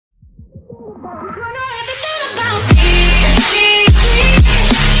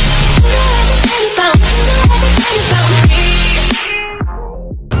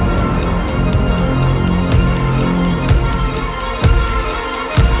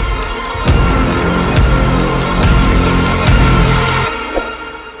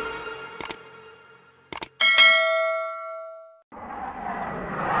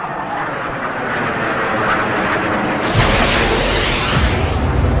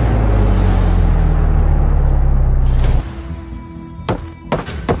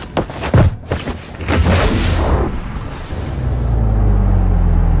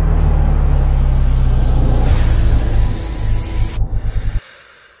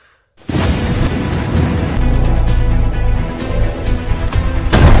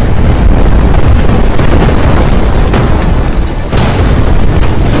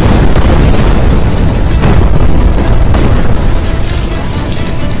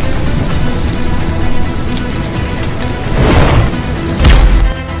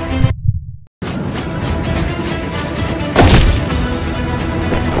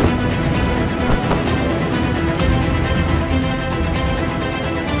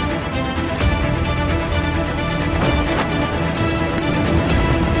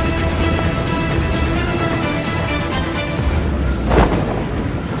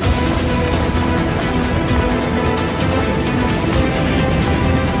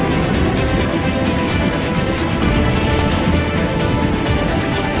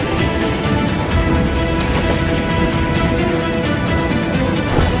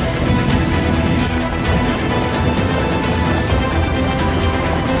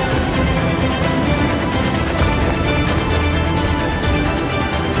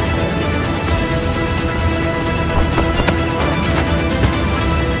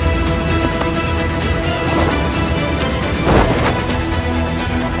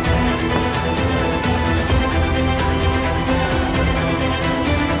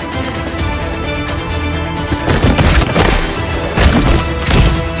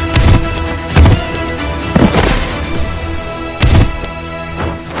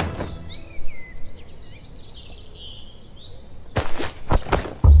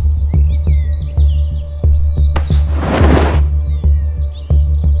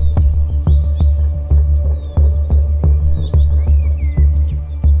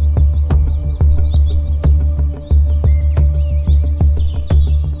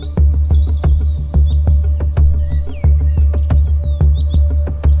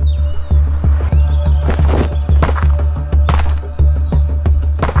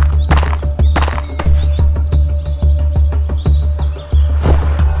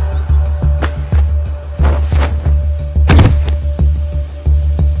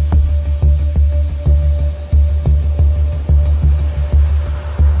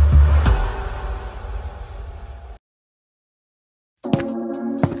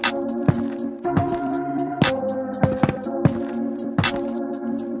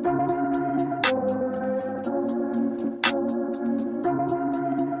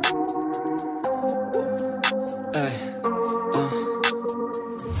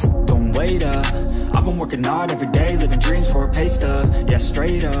working hard every day, living dreams for a pay stub. Yeah,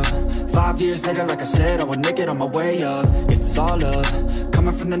 straight up. 5 years later, like I said, I would make it on my way up. It's all love,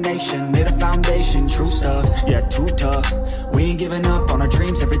 coming from the nation, lay the foundation, true stuff. Yeah, too tough. We ain't giving up on our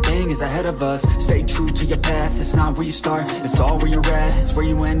dreams, everything is ahead of us. Stay true to your path, it's not where you start, it's all where you're at. It's where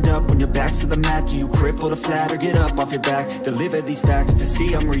you end up when your back's to the mat. Do you cripple or flat or get up off your back? Deliver these facts to see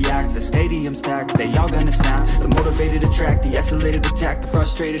them react. The stadium's packed, they all gonna snap. The motivated attract, the escalated attack. The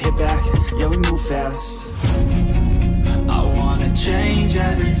frustrated hit back, yeah we move fast. I wanna change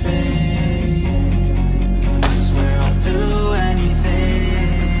everything, I swear I'll do anything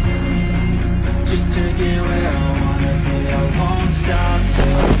just to get where I wanna be. I won't stop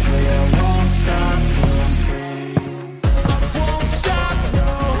till I'm free, I won't stop till I'm free. I won't stop, no,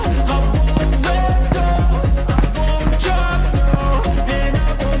 I won't let go. I won't drop, no, and I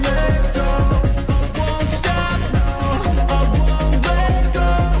won't let go. I won't stop, no, I won't let go.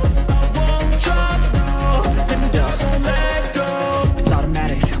 I won't drop, no, and I won't let go. It's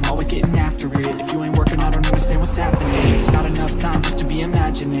automatic, I'm always getting after it. If you ain't working, I don't understand what's happening. It's not enough time just to be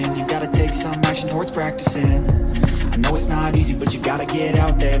imagining. You gotta take some action towards practicing. I know it's not easy, but you gotta get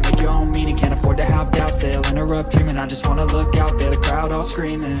out there. Make your own meaning, can't afford to have doubts. They'll interrupt dreaming, I just wanna look out there. The crowd all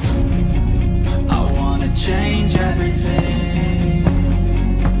screaming. I wanna change everything,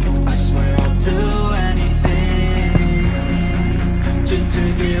 I swear I'll do anything just to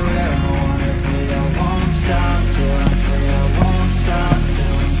get where I wanna be. I won't stop till I'm free, I won't stop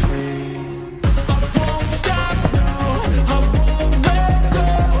till I'm free. I won't stop, no, I won't let go.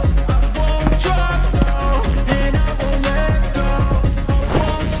 I won't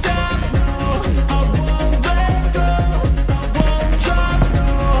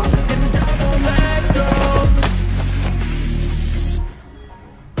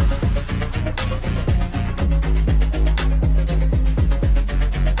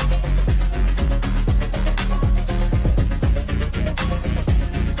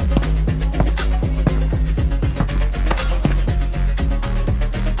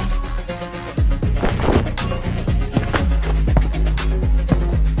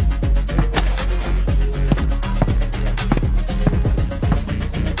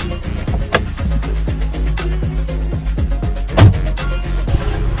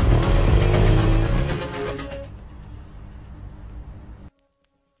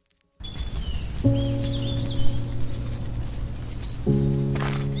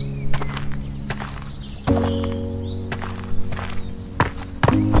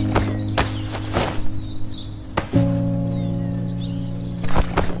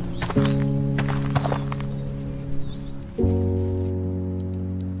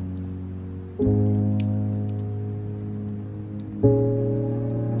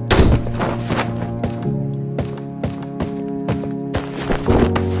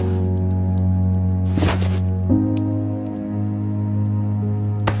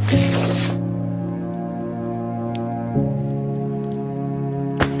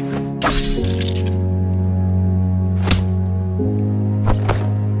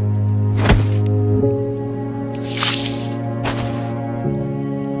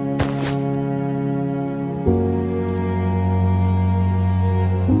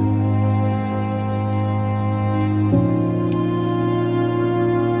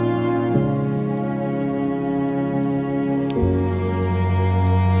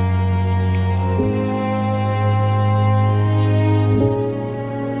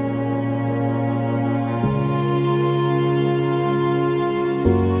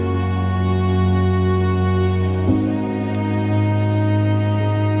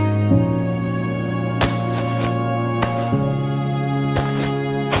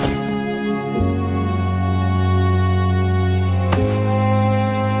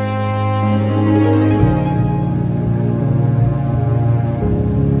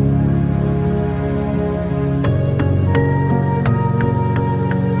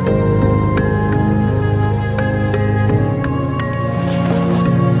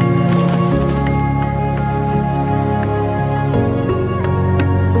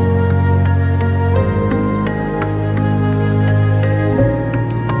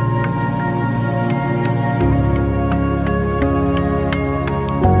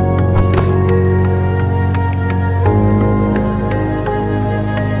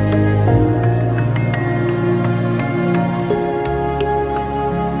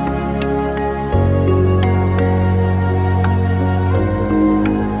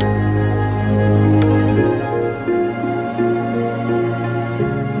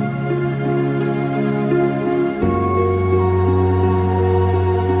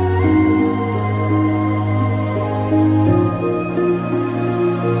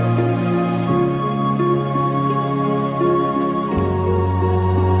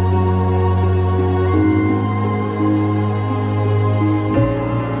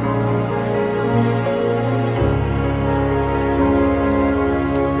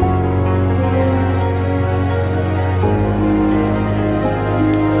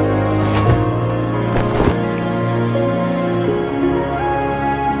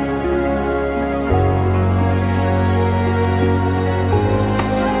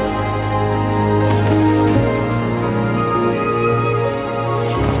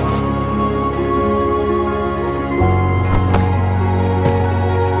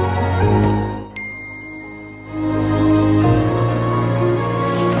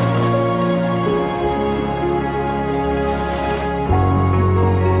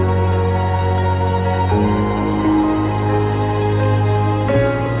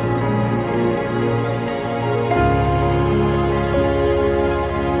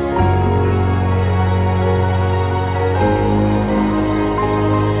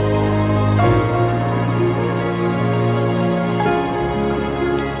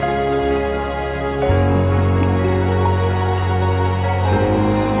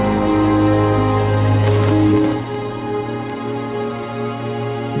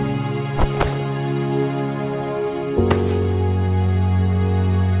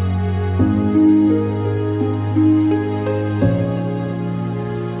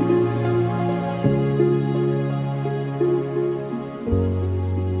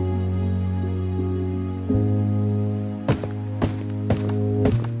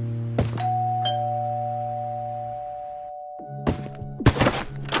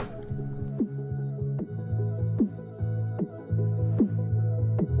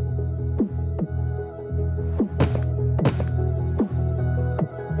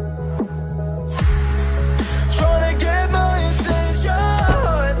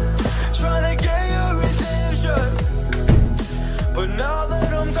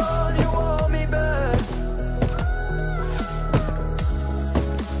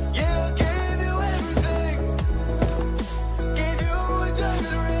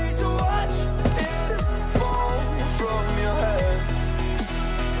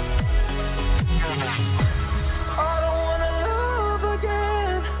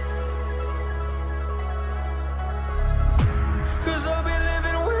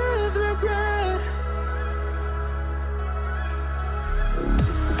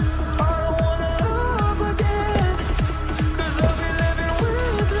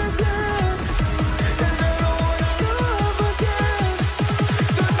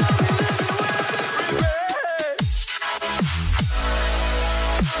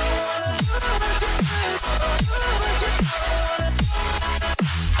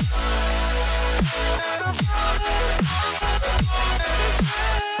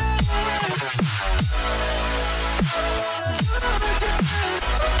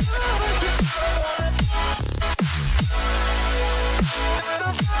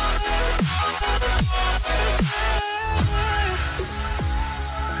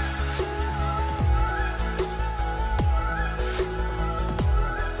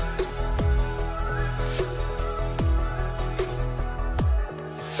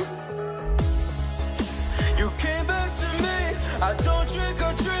I don't trick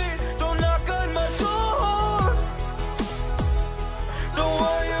or treat, don't knock on my door. Don't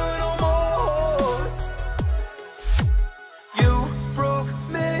want you no more. You broke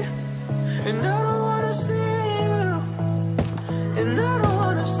me, and I don't wanna see you, and I don't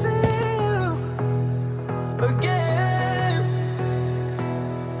wanna see you again.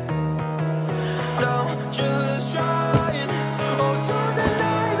 No, just trying, oh, to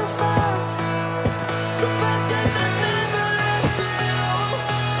deny the fact that there's never left you.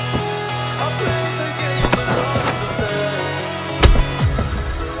 I played the game but lost the bet.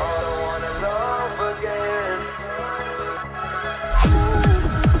 I don't wanna love again.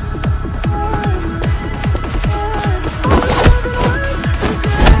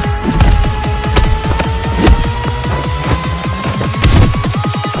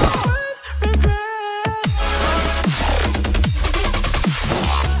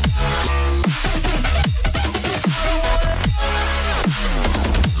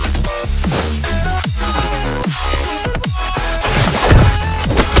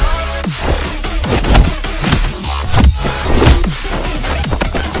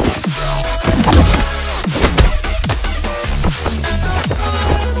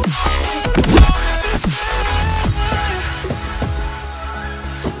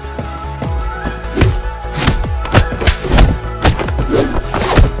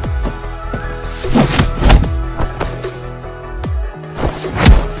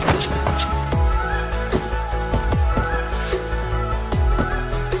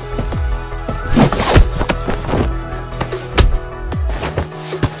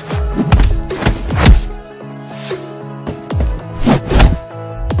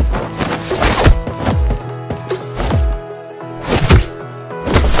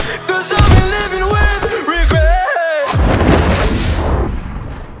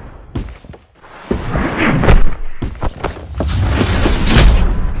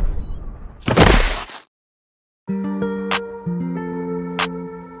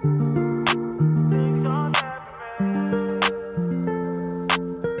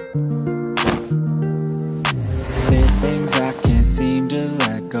 There's things I can't seem to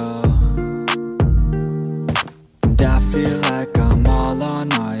let go, and I feel like I'm all on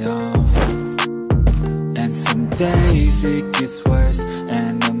my own. And some days it gets worse,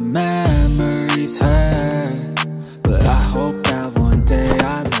 and the memories hurt, but I hope that one day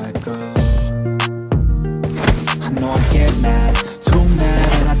I let go. I know I get mad, too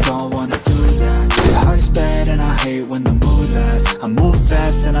mad, and I don't wanna do that. It hurts bad and I hate when the mood lasts. I move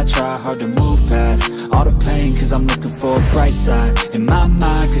fast and I try hard to move past all the pain, cause I'm looking for a bright side in my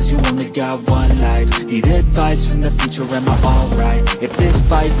mind, cause you only got one life. Need advice from the future, am I alright? If this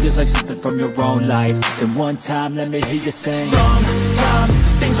fight feels like something from your own life, then one time let me hear you sing. Sometimes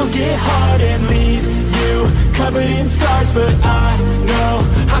things will get hard and leave you covered in scars, but I know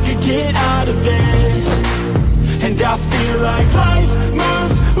I could get out of this. And I feel like life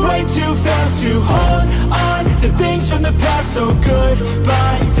moves way too fast to hold on to things from the past. So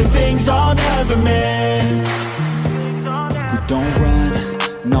goodbye to things I'll never miss. We don't run,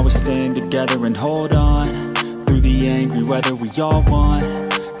 no, we're staying together and hold on through the angry weather. We all want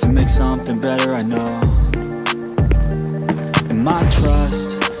to make something better, I know. And my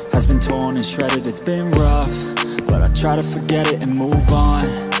trust has been torn and shredded, it's been rough, but I try to forget it and move on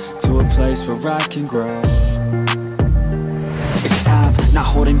to a place where I can grow. It's time, not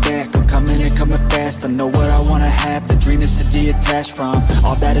holding back, I'm coming and coming fast. I know what I wanna have, the dream is to detach from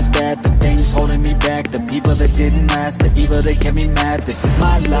all that is bad, the things holding me back, the people that didn't last, the evil that kept me mad. This is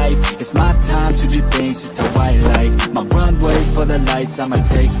my life, it's my time to do things just how I like. My runway for the lights, I'ma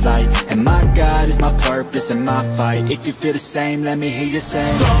take flight, and my God is my purpose and my fight. If you feel the same, let me hear you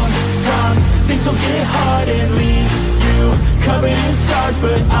sing. Sometimes things will get hard and leave you covered in scars,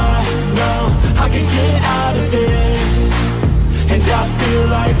 but I know I can get out of this. And I feel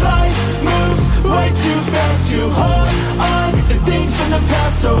like life moves way too fast to hold on to things from the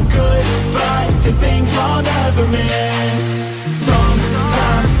past. So goodbye to things I'll never miss.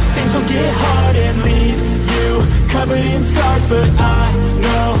 Sometimes things will get hard and leave you covered in scars, but I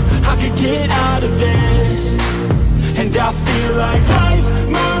know I could get out of this. And I feel like life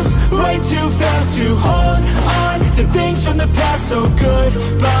moves way too fast to hold on to things from the past. So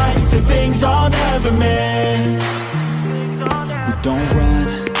goodbye to things I'll never miss. We don't run,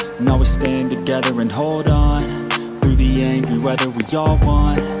 no, we're staying together and hold on through the angry weather. We all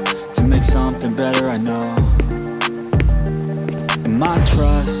want to make something better, I know. And my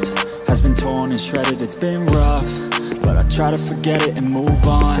trust has been torn and shredded, it's been rough, but I try to forget it and move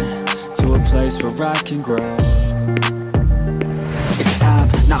on to a place where I can grow. It's time,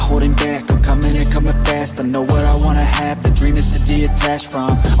 not holding back. I'm coming and coming fast. I know what I wanna have. The dream is to detach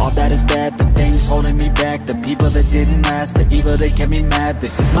from all that is bad, the things holding me back, the people that didn't last, the evil that kept me mad.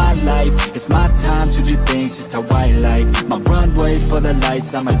 This is my life, it's my time to do things just how I like. My runway for the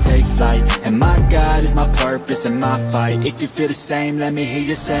lights, I'ma take flight, and my God is my purpose and my fight. If you feel the same, let me hear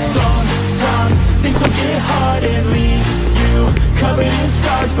you say. Sometimes things will get hard and leave you covered in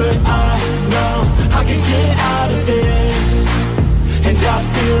scars, but I know I can get out of this. And I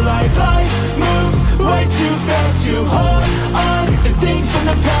feel like life moves way too fast to hold on to things from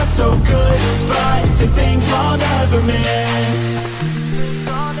the past. So goodbye to things I'll never miss.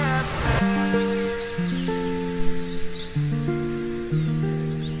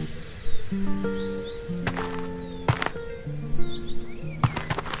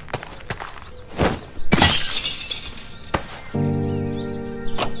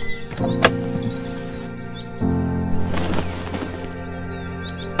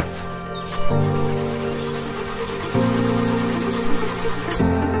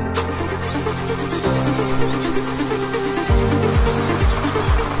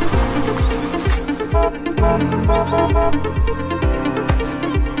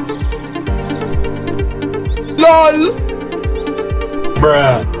 LOL!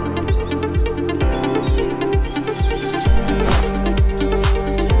 Bruh.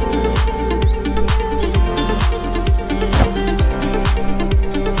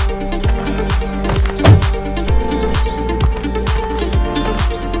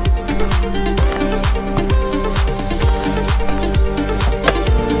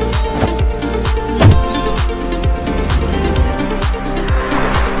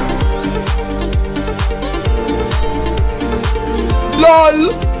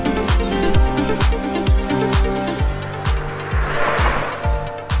 LOL!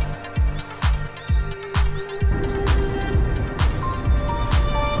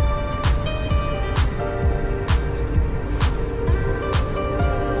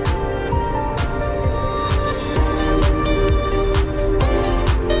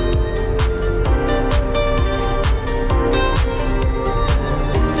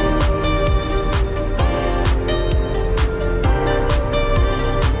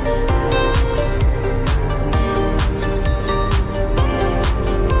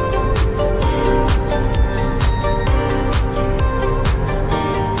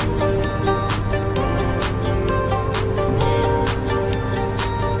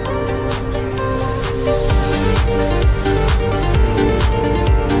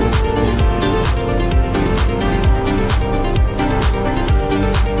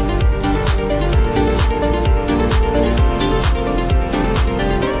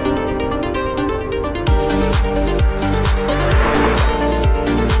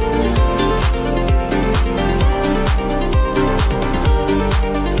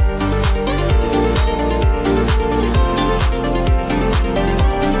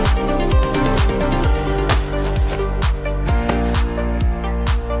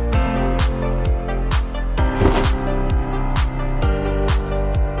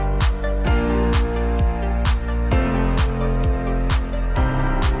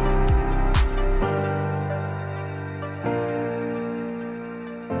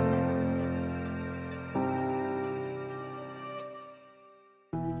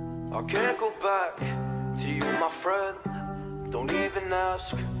 I can't go back to you, my friend. Don't even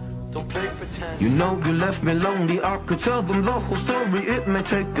ask, don't play pretend. You know you left me lonely, I could tell them the whole story. It may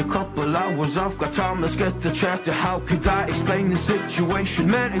take a couple hours, I've got time, let's get to chat. How could I explain the situation?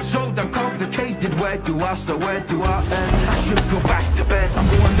 Man, it's so damn complicated. Where do I start, where do I end? I should go back to bed, I'm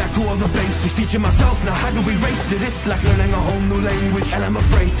going back to all the basics. Teaching myself now, how do we erase it? It's like learning a whole new language, and I'm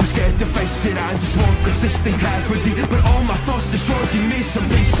afraid, too scared to face it. I just want consistent clarity, but all my thoughts destroying me. Some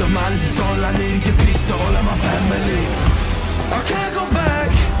peace of mind is all I need. Give peace to all of my family. I can't go back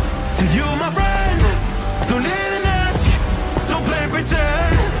to you, my friend. Don't even ask, don't play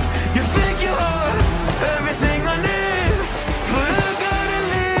pretend. You think you are everything I need, but I gotta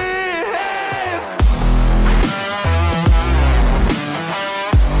leave.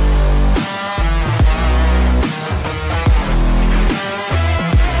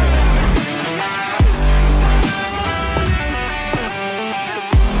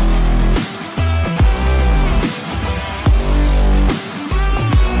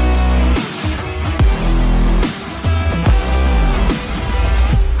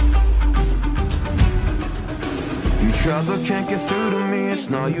 Try but can't get through to me. It's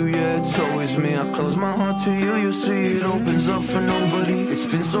not you, yeah, it's always me. I close my heart to you, you see it opens up for nobody. It's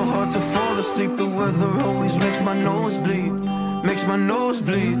been so hard to fall asleep. The weather always makes my nose bleed, makes my nose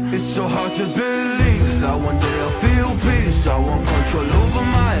bleed. It's so hard to believe that one day I'll feel peace. I want control over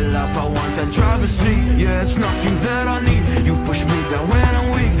my that driver's seat. Yeah, it's not you that I need. You push me down when I'm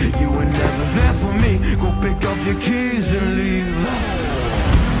weak. You were never there for me. Go pick up your keys and leave.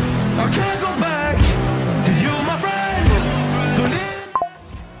 I can't go back to you, my friend. Don't need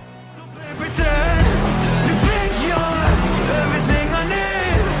to play pretend. You think you're everything I need,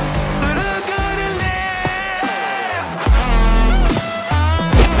 but I gotta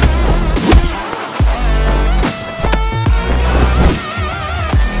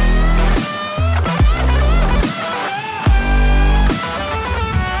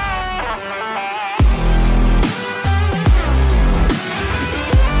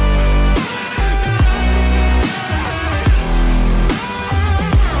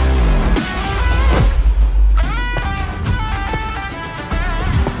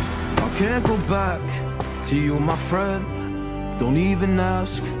can't go back to you, my friend. Don't even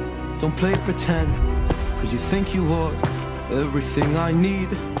ask, don't play pretend. Cause you think you are everything I need,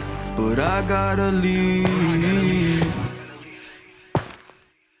 but I gotta leave.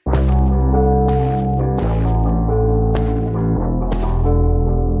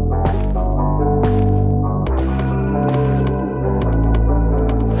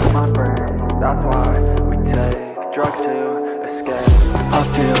 My brain, that's why we take drugs to escape. I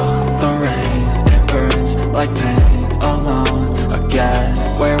feel the rain, it burns like pain. Alone again,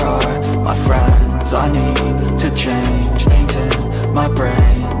 where are my friends? I need to change things in my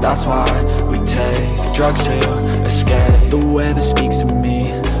brain. That's why we take drugs to escape. The weather speaks to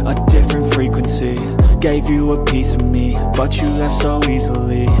me, a different frequency. Gave you a piece of me, but you left so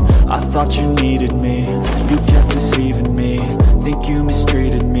easily. I thought you needed me, you kept deceiving me. Think you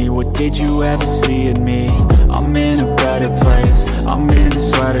mistreated me, what did you ever see in me? I'm in a better place, I'm in a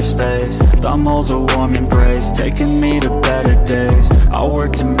sweater space. The moles a warm embrace, taking me to better days. I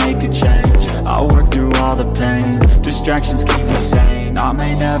work to make a change, I work through all the pain. Distractions keep me sane, I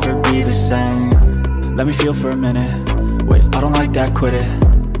may never be the same. Let me feel for a minute, wait, I don't like that, quit it.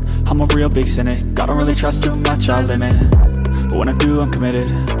 I'm a real big cynic, I don't really trust too much, I limit. But when I do, I'm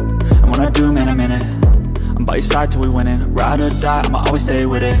committed, and when I do, man, I'm in it. I'm by your side till we winning, ride or die, I'ma always stay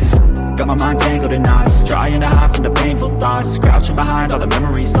with it. Got my mind tangled in knots, trying to hide from the painful thoughts. Crouching behind all the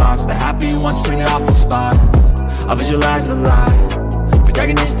memories lost, the happy ones between the awful spots. I visualize a lie,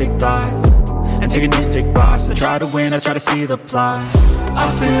 protagonistic thoughts, antagonistic boss. I try to win, I try to see the plot.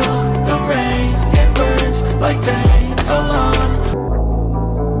 I feel the rain, it burns like pain. Alone